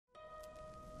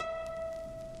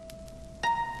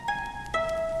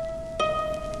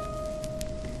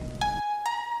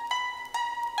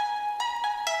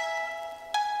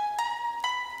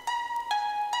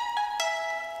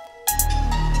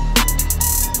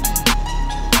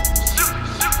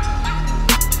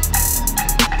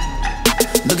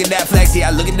Look at that flex,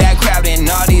 yeah, look at that crowd and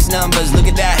all these numbers. Look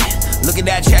at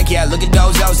that check, yeah, look at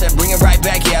those O's that bring it right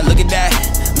back, yeah, look at that.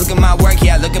 Look at my work,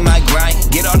 yeah, look at my grind.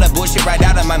 Get all that bullshit right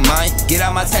out of my mind. Get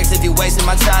out my text if you wasting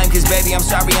my time, cause baby, I'm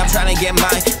sorry, I'm trying to get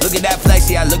mine. Look at that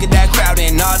flex, yeah, look at that crowd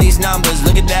and all these numbers.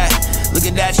 Look at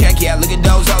that check, yeah, look at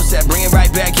those O's that bring it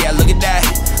right back, yeah, look at that.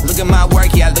 Look at my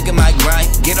work, yeah, look at my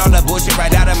grind. Get all that bullshit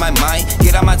right out of my mind.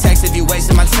 Get out my text if you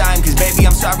wasting my time, cause baby,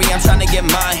 I'm sorry, I'm trying to get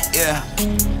mine, yeah.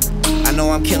 I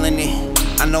know I'm killing it,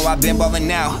 I know I've been ballin'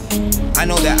 out. I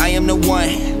know that I am the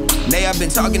one they have been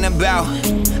talking about.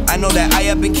 I know that I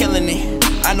have been killing it,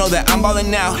 I know that I'm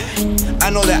ballin' out. I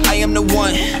know that I am the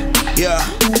one, yeah.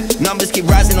 Numbers keep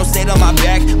rising, don't stay on my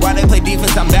back. While they play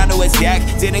defense, I'm bound to attack.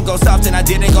 Didn't go soft and I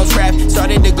didn't go trap.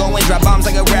 Started to go and drop bombs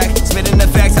like a rack. Spitting the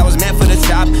facts, I was meant for the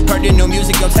top. Heard the new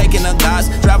music, yo, taking a loss.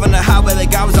 Driving the highway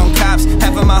like I was on cops.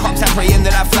 Half of my hometown praying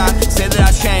that I fly. Say that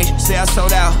I changed, say I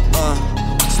sold out,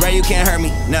 swear you can't hurt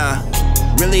me, nah.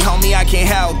 Really, homie, I can't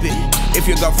help it. If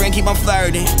your girlfriend keep on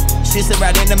flirting, she slid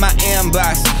right into my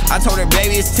inbox. I told her,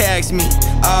 baby, it's text me.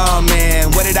 Oh man,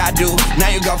 what did I do? Now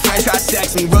your girlfriend try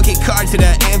sex me. Rookie card to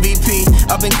the MVP.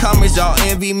 Up and comers all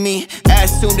envy me.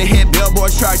 Ass soon to hit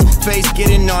Billboard charts. Face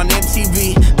getting on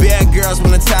MTV. Bad girls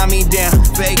wanna tie me down.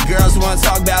 Fake girls wanna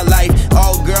talk about life.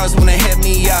 Old girls wanna hit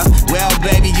me up. Well,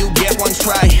 baby, you get one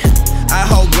try. I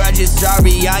hold grudges,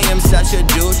 sorry, I am such a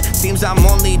douche. Seems I'm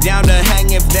only down to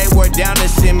hang if they were down to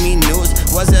send me news.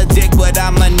 Was a dick, but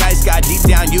I'm a nice guy. Deep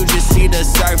down, you just see the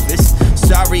surface.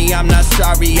 Sorry, I'm not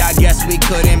sorry, I guess we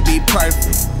couldn't be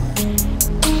perfect.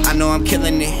 I know I'm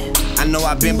killing it, I know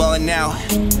I've been ballin' out.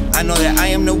 I know that I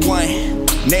am the one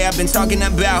they have been talking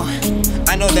about.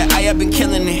 I know that I have been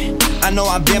killing it, I know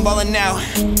I've been ballin' out.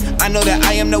 I know that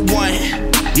I am the one,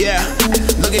 yeah.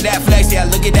 Look at that flex, yeah,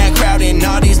 look at that crowd and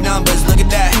all these numbers. Look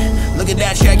at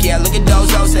that check, yeah, look at those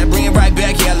O's that bring it right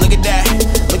back, yeah, look at that.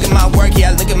 Look at my work,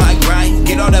 yeah, look at my grind.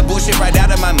 Get all that bullshit right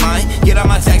out of my mind. Get out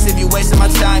my text if you wasting my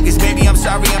time, cause baby, I'm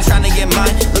sorry, I'm trying to get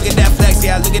mine. Look at that flex,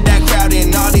 yeah, look at that crowd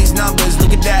and all these numbers.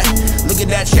 Look at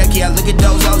that check, yeah, look at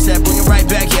those O's that bring it right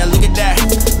back, yeah, look at that.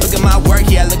 Look at my work,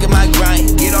 yeah, look at my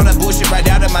grind. Get all that bullshit right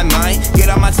out of my mind. Get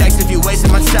out my text if you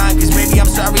wasting my time, cause baby, I'm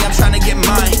sorry, I'm trying to get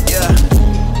mine.